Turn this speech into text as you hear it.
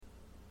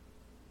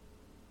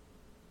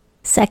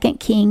2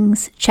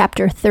 Kings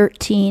chapter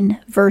 13,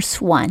 verse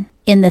 1.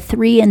 In the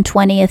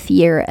 23rd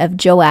year of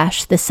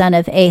Joash the son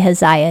of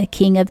Ahaziah,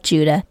 king of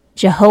Judah,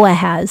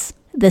 Jehoahaz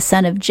the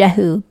son of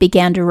Jehu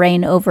began to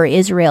reign over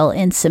Israel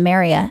in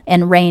Samaria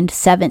and reigned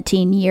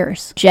 17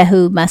 years.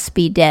 Jehu must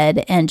be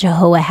dead, and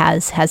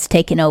Jehoahaz has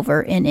taken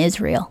over in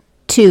Israel.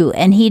 2.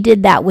 And he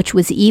did that which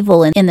was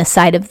evil in the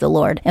sight of the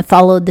Lord, and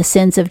followed the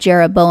sins of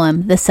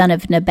Jeroboam the son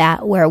of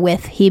Nebat,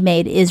 wherewith he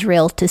made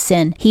Israel to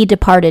sin. He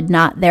departed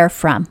not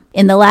therefrom.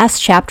 In the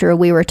last chapter,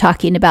 we were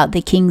talking about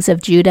the kings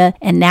of Judah,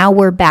 and now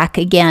we're back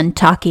again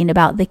talking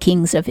about the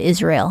kings of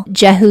Israel.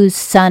 Jehu's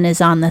son is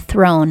on the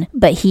throne,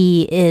 but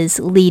he is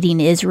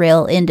leading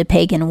Israel into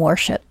pagan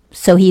worship,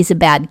 so he's a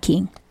bad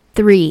king.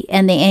 3.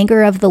 And the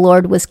anger of the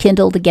Lord was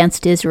kindled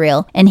against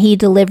Israel, and he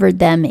delivered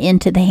them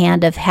into the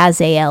hand of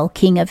Hazael,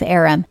 king of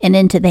Aram, and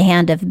into the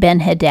hand of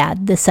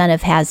Benhadad, the son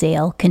of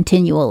Hazael,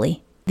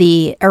 continually.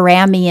 The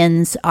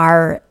Arameans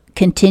are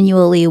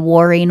continually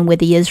warring with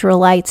the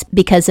Israelites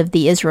because of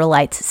the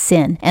Israelites'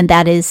 sin, and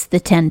that is the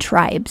 10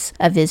 tribes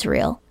of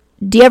Israel.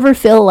 Do you ever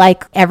feel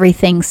like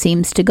everything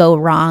seems to go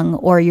wrong,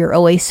 or you're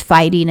always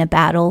fighting a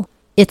battle?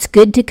 It's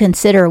good to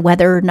consider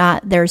whether or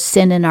not there's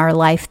sin in our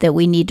life that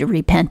we need to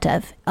repent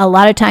of. A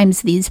lot of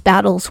times these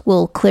battles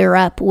will clear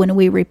up when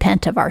we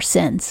repent of our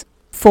sins.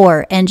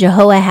 4. And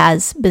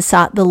Jehoahaz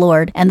besought the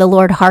Lord, and the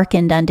Lord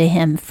hearkened unto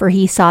him, for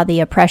he saw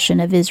the oppression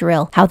of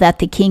Israel, how that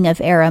the king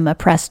of Aram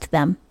oppressed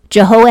them.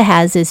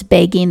 Jehoahaz is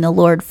begging the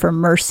Lord for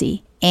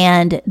mercy,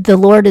 and the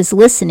Lord is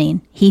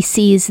listening. He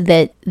sees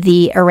that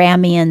the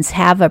Arameans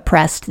have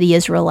oppressed the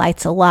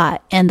Israelites a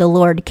lot, and the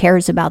Lord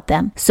cares about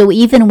them. So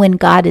even when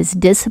God is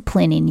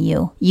disciplining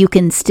you, you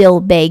can still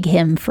beg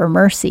him for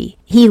mercy.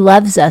 He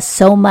loves us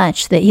so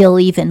much that he'll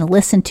even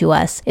listen to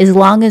us as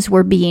long as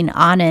we're being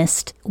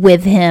honest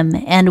with him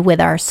and with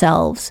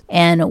ourselves,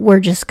 and we're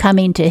just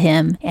coming to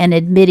him and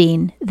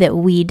admitting that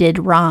we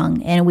did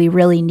wrong and we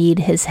really need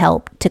his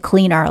help to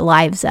clean our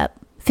lives up.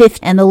 5.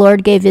 And the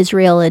Lord gave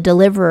Israel a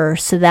deliverer,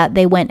 so that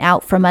they went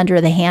out from under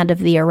the hand of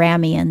the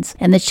Arameans,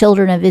 and the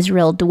children of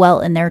Israel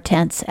dwelt in their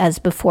tents as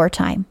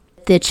beforetime.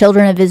 The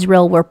children of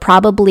Israel were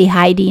probably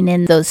hiding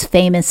in those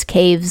famous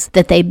caves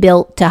that they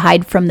built to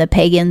hide from the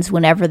pagans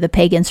whenever the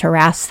pagans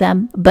harassed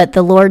them, but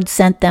the Lord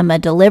sent them a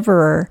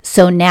deliverer,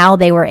 so now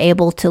they were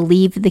able to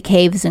leave the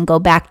caves and go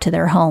back to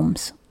their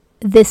homes.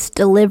 This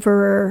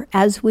deliverer,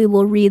 as we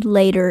will read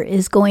later,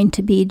 is going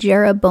to be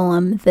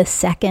Jeroboam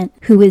II,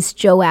 who is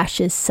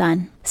Joash's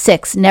son.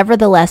 6.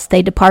 Nevertheless,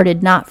 they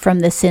departed not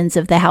from the sins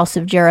of the house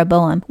of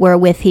Jeroboam,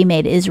 wherewith he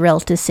made Israel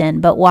to sin,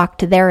 but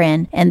walked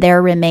therein, and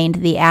there remained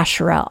the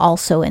Asherah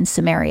also in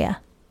Samaria.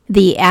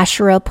 The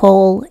Asherah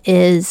pole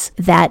is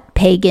that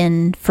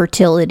pagan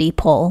fertility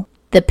pole.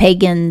 The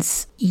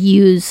pagans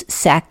use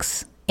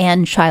sex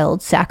and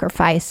child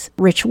sacrifice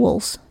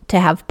rituals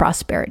to have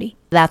prosperity.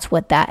 That's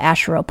what that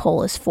Asherah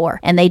pole is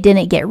for. And they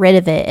didn't get rid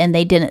of it, and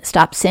they didn't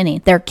stop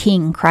sinning. Their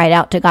king cried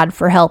out to God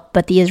for help,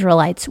 but the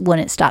Israelites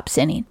wouldn't stop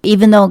sinning.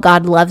 Even though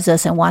God loves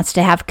us and wants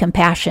to have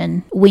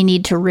compassion, we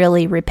need to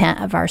really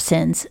repent of our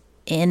sins,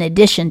 in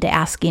addition to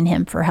asking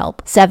him for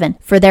help. 7.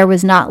 For there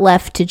was not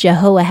left to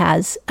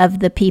Jehoahaz of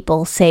the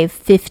people save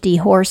 50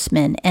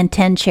 horsemen, and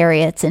 10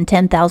 chariots, and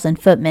 10,000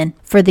 footmen,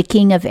 for the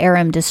king of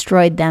Aram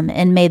destroyed them,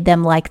 and made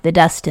them like the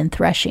dust in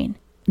threshing.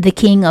 The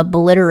king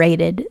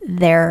obliterated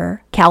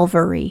their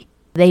cavalry.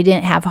 They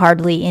didn't have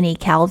hardly any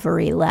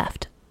cavalry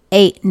left.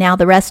 8. Now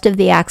the rest of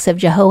the acts of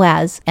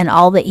Jehoahaz, and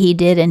all that he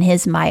did in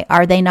his might,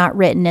 are they not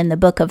written in the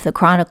book of the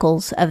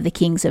Chronicles of the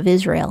kings of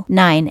Israel?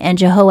 9. And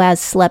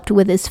Jehoahaz slept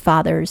with his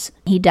fathers.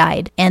 He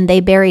died, and they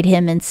buried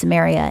him in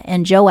Samaria,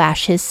 and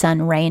Joash his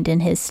son reigned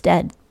in his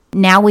stead.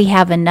 Now we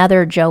have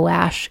another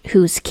Joash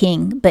who's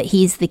king, but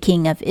he's the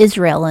king of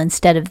Israel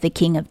instead of the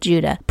king of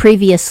Judah.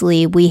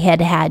 Previously, we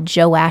had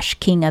Joash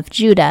king of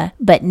Judah,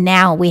 but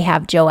now we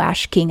have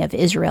Joash king of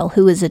Israel,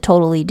 who is a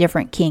totally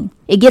different king.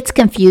 It gets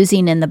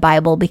confusing in the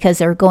Bible because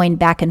they're going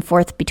back and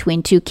forth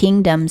between two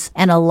kingdoms,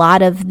 and a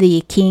lot of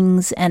the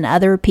kings and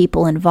other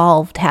people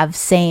involved have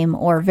same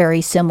or very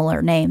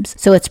similar names.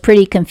 So it's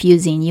pretty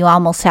confusing. You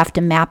almost have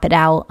to map it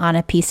out on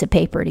a piece of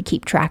paper to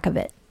keep track of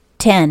it.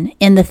 10.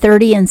 In the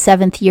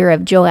 37th year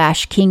of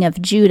Joash, king of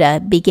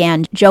Judah,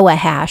 began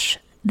Joash,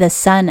 the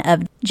son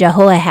of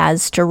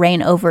Jehoahaz, to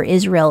reign over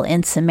Israel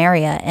in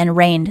Samaria, and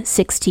reigned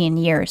 16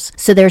 years.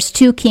 So there's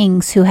two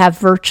kings who have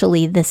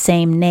virtually the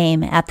same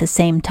name at the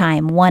same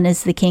time. One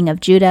is the king of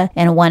Judah,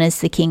 and one is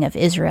the king of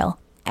Israel.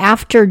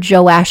 After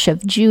Joash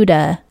of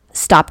Judah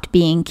stopped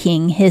being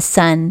king, his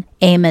son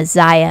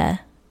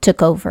Amaziah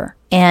took over.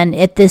 And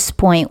at this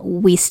point,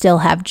 we still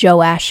have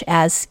Joash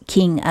as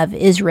king of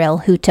Israel,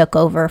 who took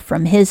over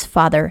from his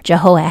father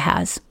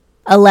Jehoahaz.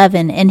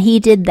 11. And he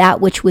did that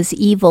which was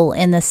evil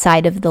in the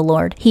sight of the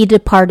Lord. He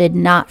departed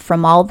not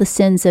from all the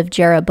sins of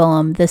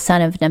Jeroboam the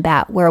son of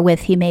Nebat,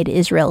 wherewith he made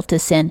Israel to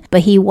sin,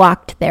 but he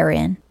walked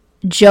therein.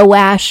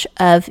 Joash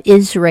of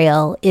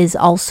Israel is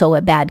also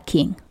a bad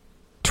king.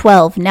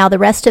 12. Now the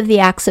rest of the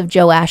acts of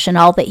Joash and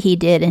all that he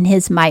did and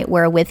his might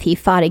wherewith he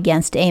fought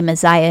against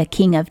Amaziah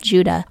king of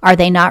Judah, are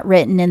they not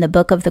written in the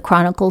book of the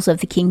Chronicles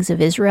of the kings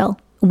of Israel?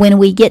 When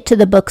we get to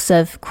the books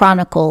of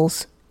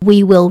Chronicles,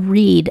 we will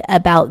read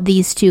about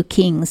these two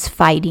kings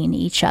fighting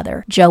each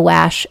other,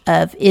 Joash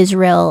of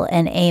Israel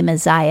and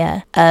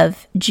Amaziah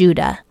of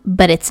Judah.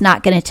 But it's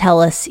not going to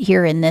tell us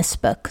here in this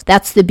book.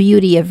 That's the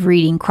beauty of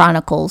reading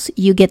Chronicles.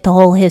 You get the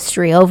whole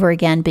history over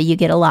again, but you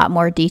get a lot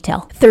more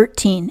detail.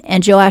 13.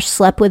 And Joash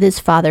slept with his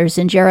fathers,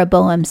 and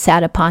Jeroboam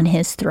sat upon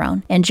his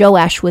throne. And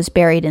Joash was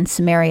buried in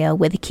Samaria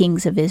with the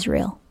kings of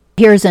Israel.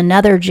 Here's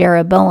another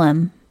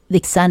Jeroboam,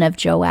 the son of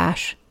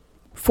Joash.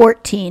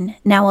 14.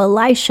 Now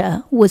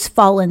Elisha was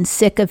fallen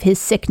sick of his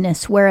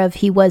sickness whereof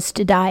he was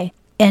to die.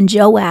 And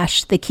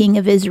Joash the king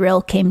of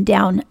Israel came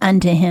down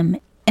unto him,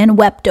 and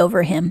wept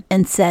over him,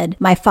 and said,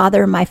 my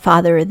father,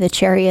 the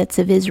chariots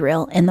of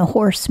Israel, and the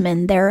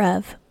horsemen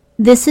thereof.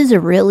 This is a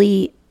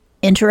really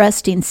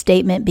interesting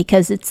statement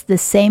because it's the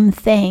same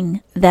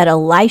thing that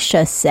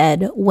Elisha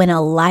said when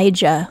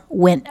Elijah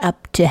went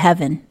up to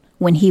heaven,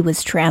 when he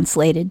was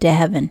translated to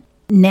heaven.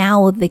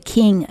 Now the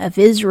king of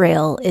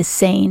Israel is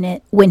saying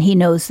it when he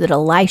knows that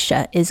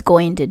Elisha is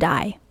going to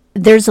die.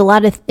 There's a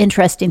lot of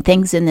interesting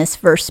things in this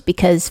verse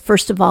because,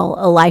 first of all,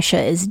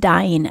 Elisha is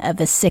dying of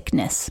a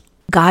sickness.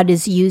 God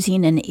is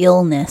using an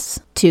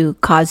illness to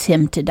cause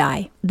him to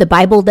die. The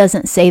Bible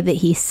doesn't say that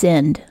he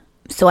sinned,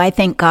 so I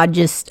think God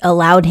just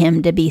allowed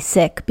him to be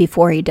sick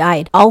before he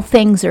died. All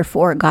things are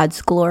for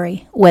God's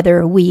glory,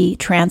 whether we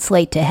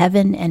translate to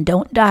heaven and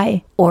don't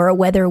die, or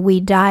whether we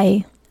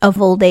die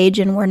of old age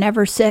and we're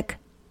never sick,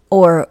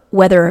 or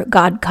whether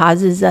God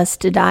causes us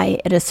to die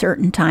at a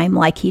certain time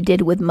like he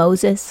did with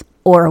Moses,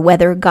 or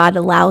whether God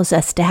allows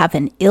us to have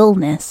an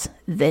illness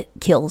that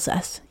kills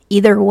us.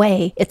 Either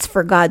way, it's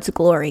for God's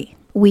glory.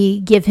 We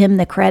give him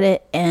the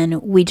credit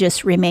and we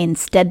just remain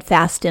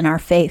steadfast in our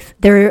faith.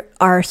 There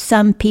are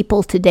some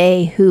people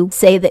today who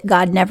say that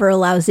God never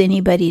allows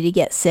anybody to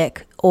get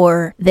sick,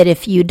 or that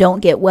if you don't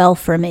get well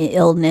from an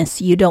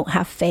illness, you don't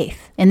have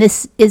faith. And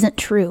this isn't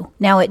true.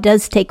 Now, it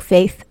does take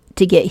faith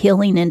to get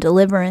healing and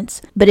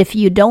deliverance, but if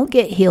you don't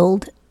get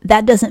healed,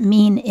 that doesn't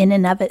mean in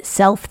and of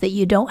itself that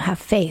you don't have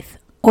faith.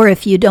 Or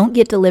if you don't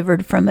get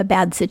delivered from a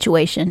bad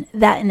situation,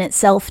 that in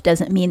itself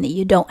doesn't mean that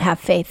you don't have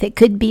faith. It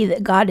could be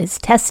that God is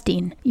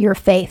testing your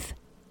faith.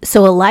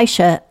 So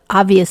Elisha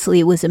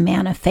obviously was a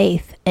man of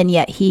faith, and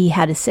yet he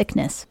had a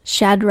sickness.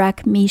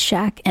 Shadrach,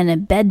 Meshach, and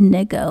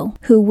Abednego,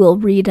 who we'll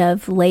read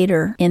of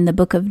later in the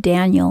book of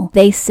Daniel,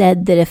 they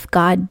said that if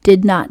God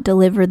did not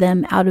deliver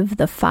them out of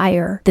the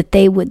fire, that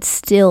they would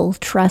still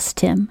trust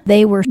him.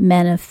 They were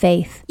men of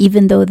faith,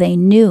 even though they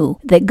knew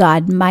that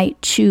God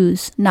might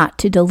choose not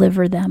to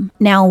deliver them.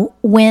 Now,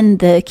 when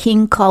the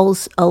king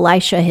calls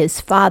Elisha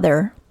his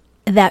father,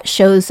 that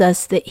shows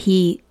us that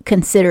he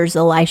considers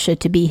Elisha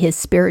to be his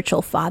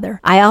spiritual father.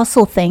 I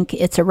also think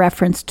it's a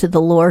reference to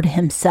the Lord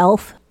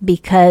himself,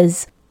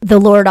 because the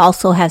Lord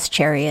also has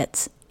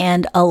chariots.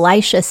 And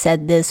Elisha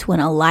said this when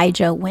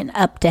Elijah went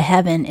up to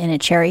heaven in a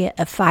chariot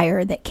of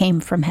fire that came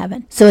from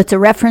heaven. So it's a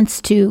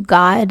reference to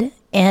God,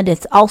 and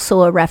it's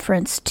also a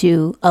reference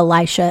to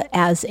Elisha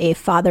as a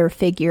father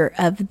figure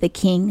of the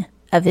king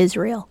of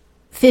Israel.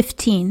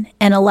 15.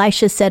 And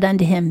Elisha said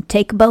unto him,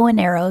 take bow and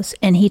arrows.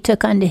 And he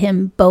took unto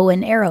him bow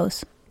and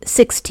arrows.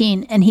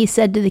 16. And he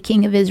said to the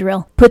king of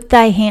Israel, put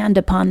thy hand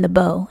upon the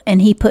bow.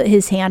 And he put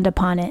his hand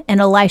upon it. And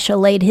Elisha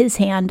laid his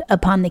hand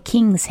upon the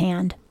king's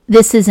hand.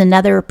 This is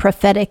another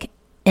prophetic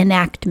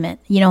enactment.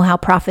 You know how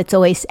prophets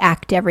always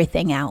act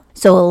everything out.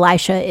 So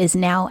Elisha is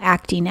now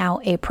acting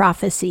out a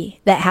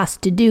prophecy that has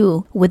to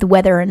do with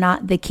whether or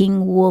not the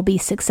king will be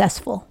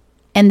successful.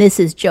 And this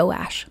is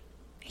Joash.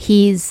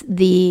 He's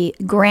the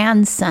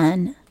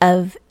grandson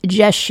of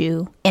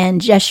Jeshu, and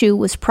Jeshu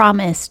was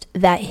promised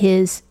that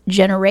his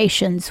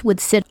generations would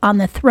sit on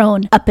the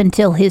throne up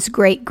until his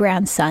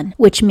great-grandson,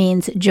 which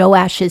means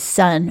Joash's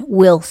son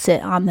will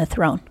sit on the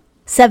throne.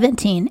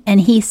 17,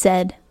 and he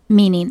said,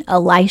 meaning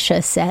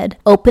Elisha said,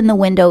 open the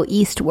window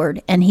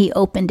eastward, and he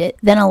opened it.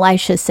 Then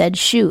Elisha said,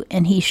 shoot,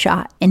 and he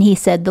shot. And he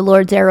said, the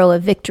Lord's arrow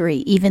of victory,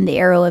 even the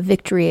arrow of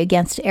victory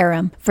against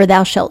Aram, for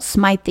thou shalt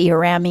smite the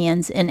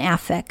Arameans in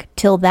Aphek,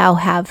 till thou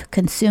have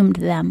consumed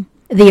them.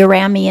 The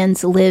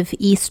Arameans live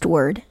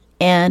eastward,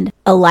 and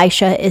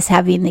Elisha is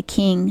having the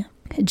king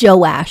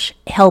Joash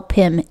help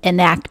him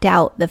enact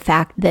out the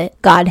fact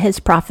that God has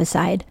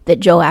prophesied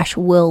that Joash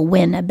will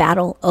win a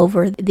battle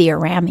over the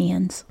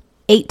Arameans.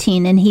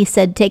 18, and he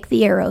said, take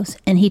the arrows,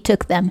 and he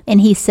took them. And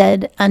he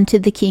said unto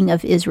the king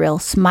of Israel,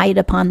 smite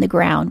upon the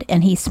ground,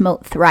 and he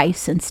smote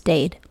thrice and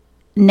stayed.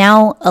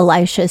 Now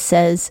Elisha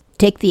says,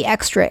 take the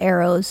extra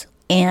arrows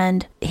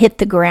and hit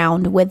the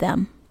ground with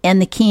them.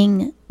 And the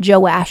king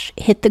Joash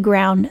hit the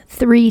ground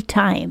 3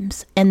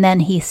 times, and then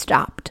he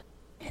stopped.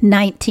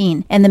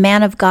 19, and the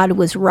man of God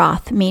was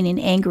wroth, meaning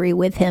angry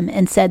with him,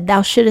 and said,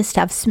 thou shouldest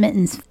have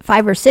smitten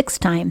 5 or 6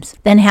 times.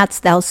 Then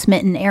hadst thou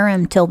smitten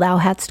Aram till thou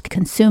hadst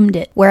consumed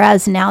it,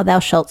 whereas now thou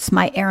shalt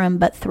smite Aram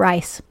but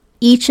thrice.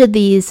 Each of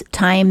these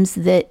times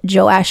that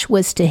Joash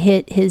was to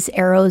hit his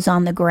arrows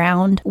on the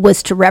ground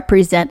was to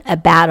represent a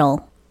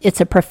battle. It's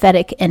a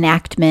prophetic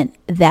enactment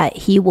that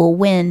he will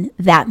win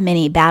that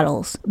many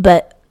battles.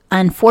 But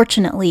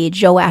unfortunately,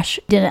 Joash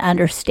didn't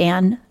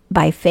understand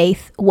by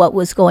faith what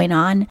was going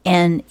on,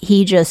 and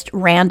he just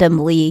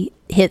randomly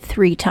hit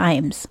 3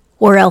 times.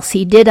 Or else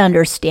he did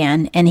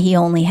understand, and he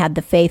only had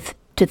the faith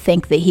to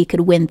think that he could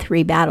win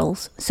 3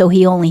 battles. So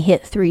he only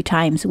hit 3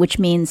 times, which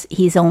means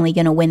he's only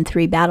going to win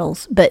 3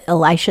 battles. But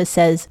Elisha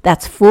says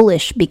that's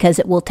foolish because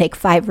it will take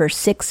 5 or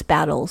 6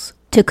 battles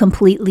to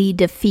completely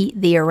defeat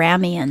the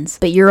Arameans.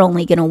 But you're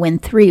only going to win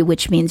 3,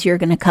 which means you're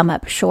going to come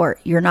up short.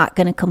 You're not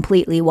going to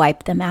completely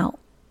wipe them out.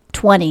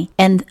 20.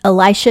 And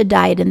Elisha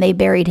died, and they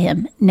buried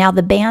him. Now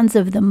the bands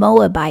of the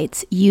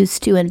Moabites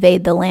used to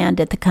invade the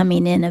land at the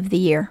coming in of the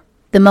year.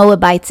 The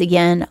Moabites,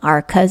 again,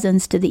 are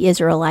cousins to the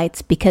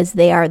Israelites because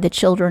they are the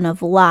children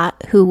of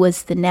Lot, who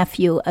was the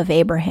nephew of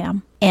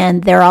Abraham.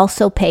 And they're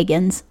also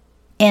pagans.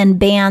 And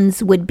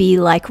bands would be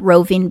like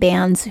roving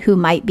bands who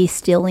might be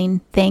stealing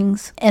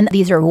things. And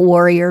these are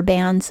warrior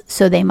bands,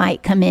 so they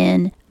might come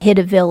in, hit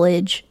a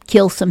village,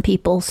 kill some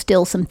people,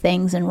 steal some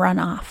things, and run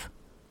off.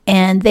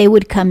 And they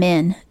would come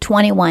in.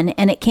 21.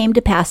 And it came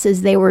to pass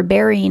as they were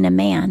burying a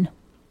man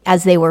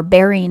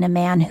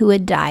who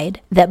had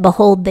died, that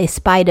behold, they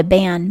spied a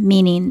band,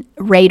 meaning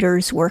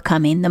raiders were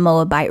coming, the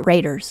Moabite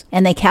raiders.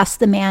 And they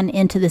cast the man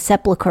into the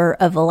sepulchre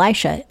of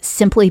Elisha,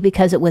 simply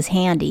because it was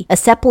handy. A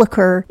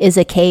sepulchre is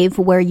a cave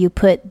where you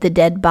put the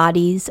dead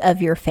bodies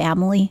of your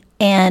family.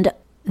 And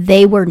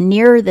they were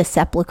near the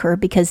sepulchre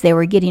because they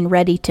were getting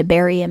ready to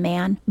bury a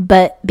man.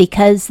 But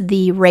because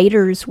the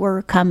raiders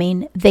were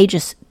coming, they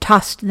just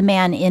tossed the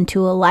man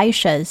into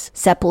Elisha's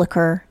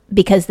sepulchre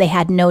because they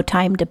had no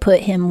time to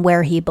put him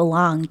where he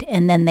belonged,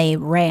 and then they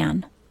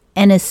ran.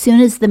 And as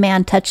soon as the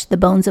man touched the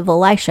bones of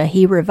Elisha,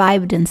 he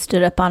revived and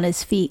stood up on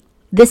his feet.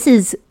 This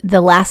is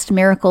the last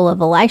miracle of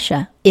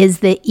Elisha, is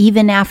that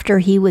even after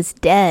he was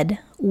dead,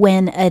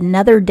 when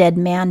another dead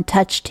man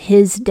touched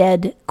his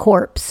dead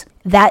corpse,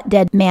 that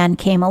dead man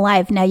came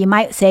alive. Now you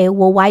might say,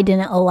 well, why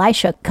didn't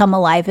Elisha come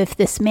alive if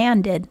this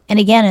man did? And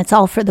again, it's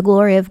all for the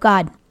glory of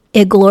God.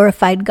 It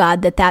glorified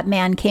God that that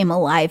man came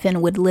alive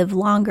and would live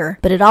longer,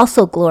 but it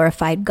also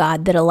glorified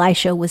God that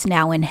Elisha was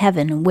now in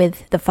heaven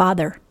with the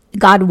Father.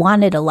 God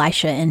wanted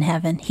Elisha in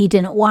heaven. He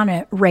didn't want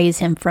to raise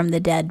him from the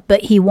dead,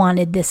 but he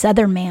wanted this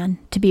other man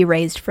to be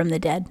raised from the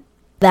dead.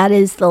 That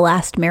is the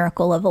last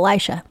miracle of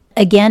Elisha.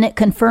 Again, it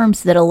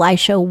confirms that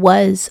Elisha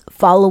was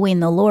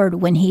following the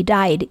Lord when he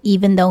died,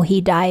 even though he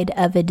died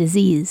of a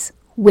disease.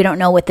 We don't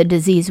know what the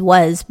disease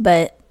was,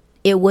 but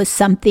it was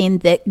something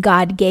that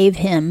God gave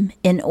him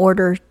in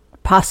order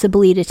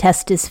possibly to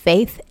test his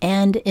faith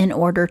and in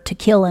order to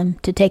kill him,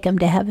 to take him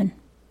to heaven.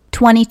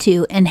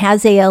 22. And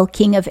Hazael,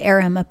 king of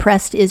Aram,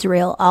 oppressed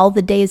Israel all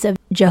the days of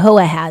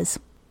Jehoahaz.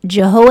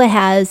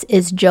 Jehoahaz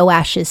is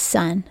Joash's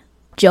son.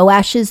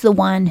 Joash is the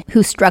one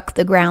who struck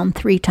the ground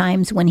 3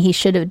 times when he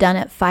should have done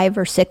it 5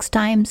 or 6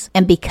 times.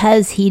 And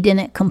because he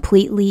didn't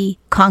completely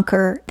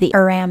conquer the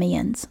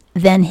Arameans,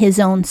 then his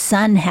own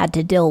son had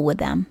to deal with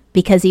them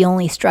because he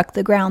only struck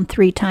the ground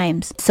 3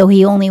 times. So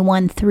he only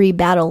won 3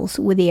 battles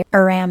with the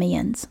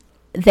Arameans.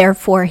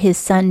 Therefore, his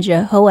son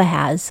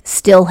Jehoahaz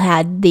still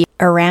had the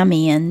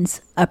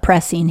Arameans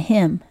oppressing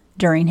him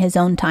during his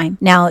own time.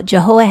 Now,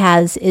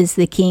 Jehoahaz is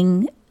the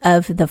king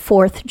of the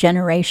 4th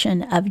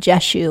generation of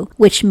Jeshu,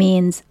 which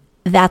means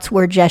that's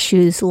where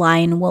Jeshu's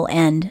line will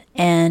end,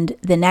 and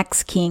the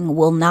next king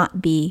will not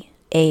be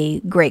a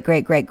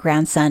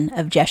great-great-great-grandson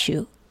of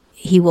Jeshu.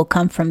 He will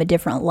come from a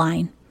different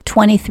line.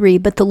 23,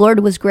 but the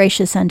Lord was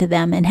gracious unto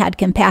them, and had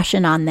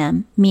compassion on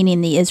them, meaning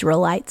the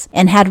Israelites,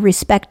 and had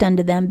respect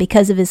unto them,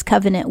 because of his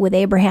covenant with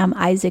Abraham,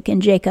 Isaac,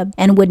 and Jacob,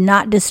 and would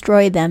not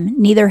destroy them,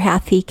 neither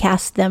hath he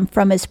cast them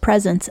from his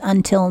presence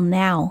until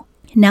now.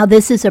 Now,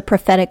 this is a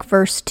prophetic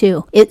verse,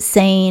 too. It's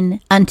saying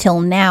until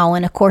now,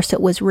 and of course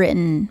it was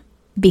written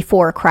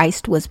before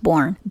Christ was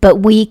born.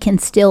 But we can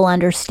still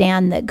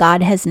understand that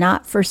God has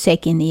not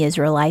forsaken the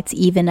Israelites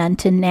even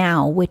unto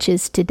now, which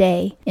is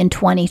today in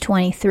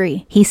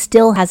 2023. He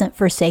still hasn't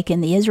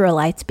forsaken the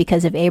Israelites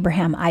because of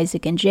Abraham,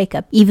 Isaac, and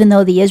Jacob. Even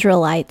though the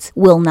Israelites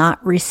will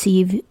not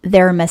receive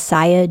their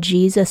Messiah,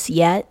 Jesus,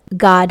 yet,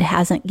 God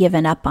hasn't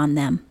given up on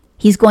them.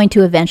 He's going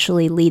to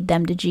eventually lead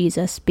them to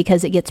Jesus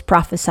because it gets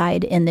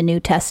prophesied in the New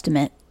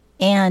Testament.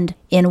 And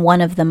in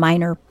one of the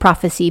minor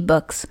prophecy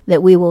books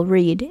that we will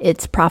read,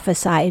 it's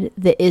prophesied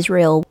that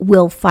Israel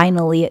will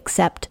finally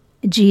accept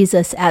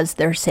Jesus as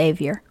their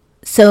Savior.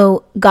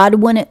 So God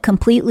wouldn't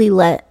completely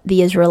let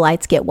the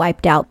Israelites get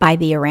wiped out by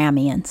the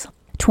Arameans.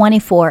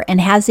 24, and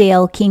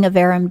Hazael, king of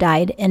Aram,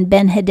 died, and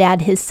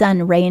Ben-Hadad his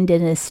son reigned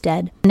in his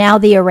stead. Now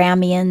the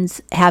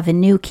Arameans have a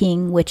new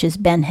king, which is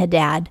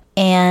Ben-Hadad,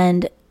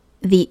 and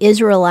the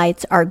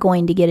Israelites are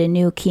going to get a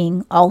new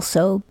king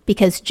also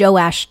because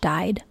Joash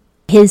died.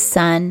 His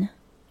son,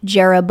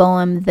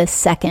 Jeroboam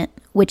II,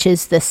 which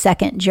is the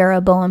 2nd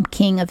Jeroboam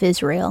king of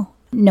Israel.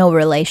 No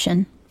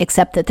relation,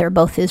 except that they're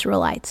both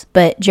Israelites.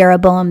 But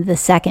Jeroboam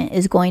II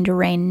is going to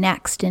reign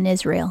next in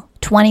Israel.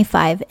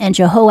 25. And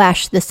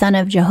Jehoash the son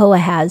of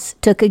Jehoahaz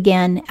took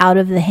again out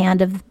of the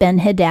hand of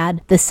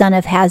Ben-Hadad the son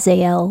of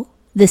Hazael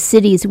the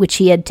cities which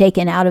he had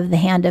taken out of the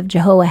hand of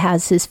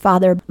Jehoahaz his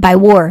father by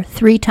war.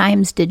 3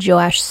 times did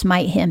Joash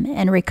smite him,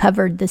 and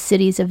recovered the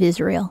cities of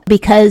Israel.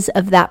 Because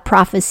of that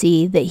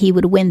prophecy that he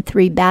would win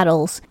 3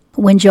 battles,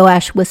 when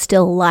Joash was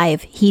still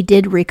alive, he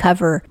did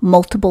recover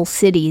multiple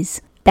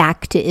cities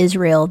back to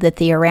Israel that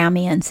the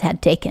Arameans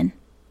had taken.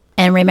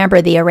 And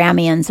remember, the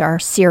Arameans are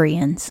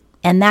Syrians.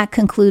 And that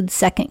concludes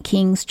 2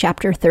 Kings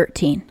chapter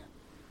 13.